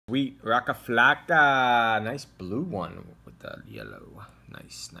Sweet Rockaflocka. Nice blue one with the yellow.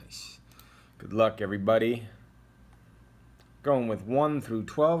 Nice, nice. Good luck, everybody. Going with 1 through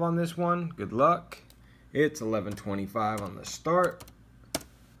 12 on this one. Good luck. It's 11:25 on the start.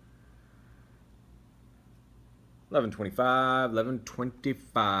 11:25,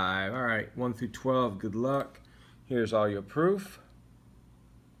 11:25. All right, 1 through 12. Good luck. Here's all your proof.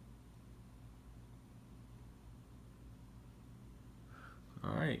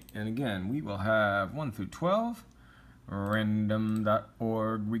 All right, and again, we will have 1 through 12.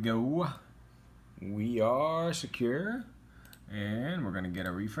 Random.org we go. We are secure. And we're going to get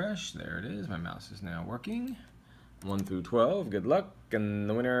a refresh. There it is. My mouse is now working. 1 through 12. Good luck. And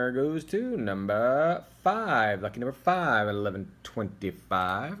the winner goes to number 5. Lucky number 5 at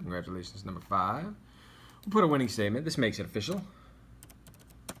 11:25. Congratulations, number 5. We'll put a winning statement. This makes it official.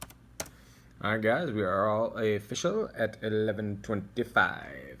 All right, guys. We are all official at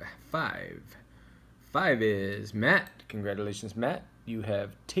 11:25. 5 is Matt. Congratulations, Matt. You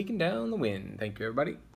have taken down the win. Thank you, everybody.